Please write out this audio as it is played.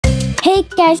Hey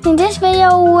guys, in this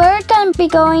video we're gonna be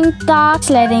going dog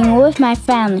sledding with my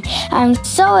family. I'm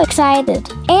so excited.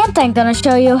 And I'm gonna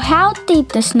show you how deep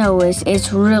the snow is.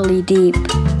 It's really deep.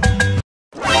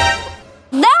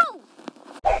 No!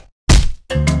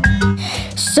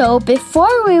 So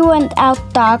before we went out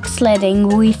dog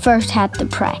sledding, we first had to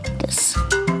practice.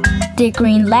 The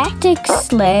Greenland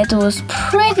sled was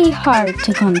pretty hard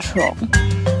to control.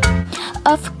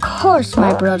 Of course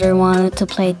my brother wanted to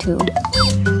play too.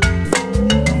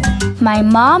 My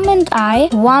mom and I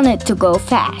wanted to go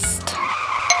fast.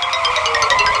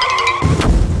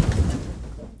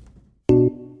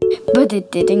 But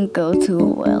it didn't go too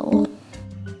well.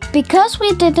 Because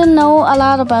we didn't know a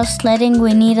lot about sledding,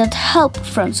 we needed help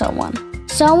from someone.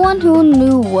 Someone who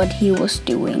knew what he was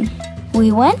doing.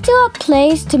 We went to a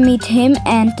place to meet him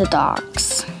and the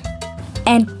dogs.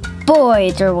 And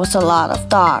boy, there was a lot of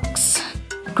dogs.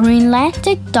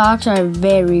 Greenlandic dogs are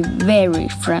very, very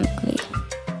friendly.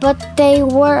 But they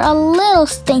were a little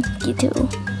stinky too.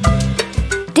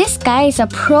 This guy is a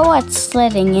pro at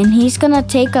sledding and he's gonna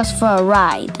take us for a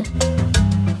ride.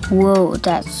 Whoa,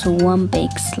 that's one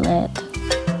big sled.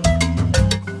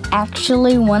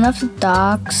 Actually, one of the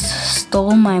dogs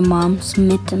stole my mom's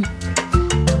mitten.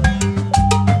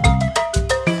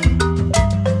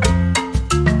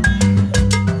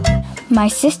 My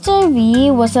sister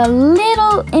V was a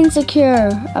little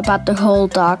insecure about the whole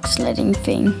dog sledding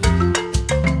thing.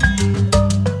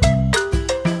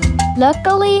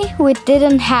 Luckily, we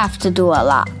didn't have to do a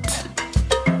lot.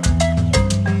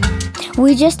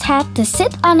 We just had to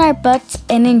sit on our butts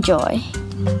and enjoy.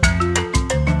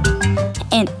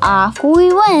 And off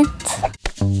we went.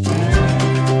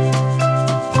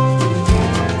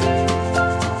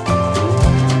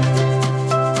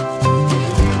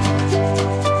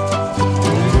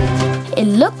 It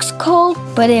looks cold,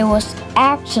 but it was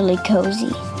actually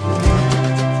cozy.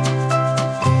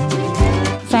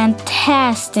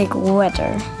 Fantastic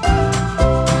weather.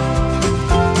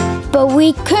 But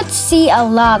we could see a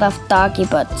lot of doggy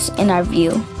butts in our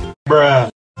view. Bruh.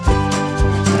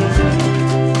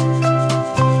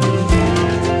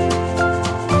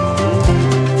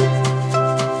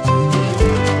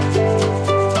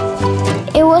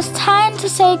 It was time to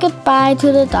say goodbye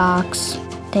to the dogs.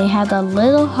 They had a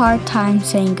little hard time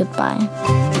saying goodbye.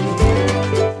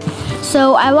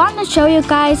 So I want to show you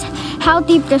guys how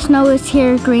deep the snow is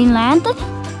here in Greenland.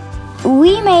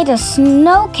 We made a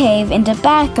snow cave in the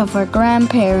back of our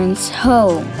grandparents'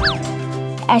 home.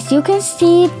 As you can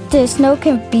see, the snow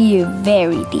can be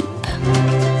very deep.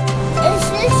 Is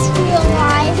this real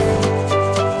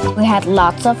life? We had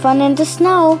lots of fun in the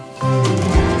snow.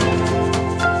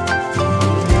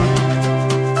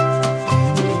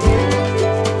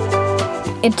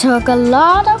 It took a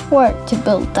lot of work to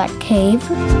build that cave.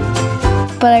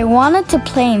 But I wanted to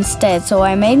play instead, so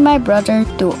I made my brother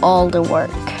do all the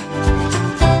work.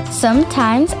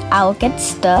 Sometimes I'll get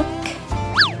stuck.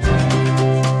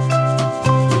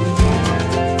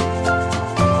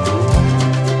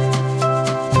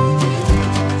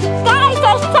 Guys,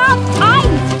 I stopped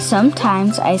ice!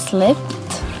 Sometimes I slipped.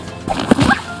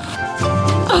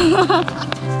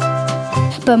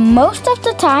 But most of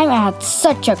the time I had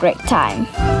such a great time.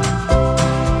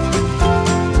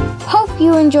 Hope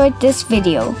you enjoyed this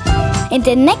video. In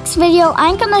the next video,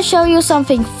 I'm gonna show you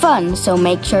something fun, so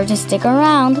make sure to stick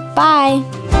around. Bye!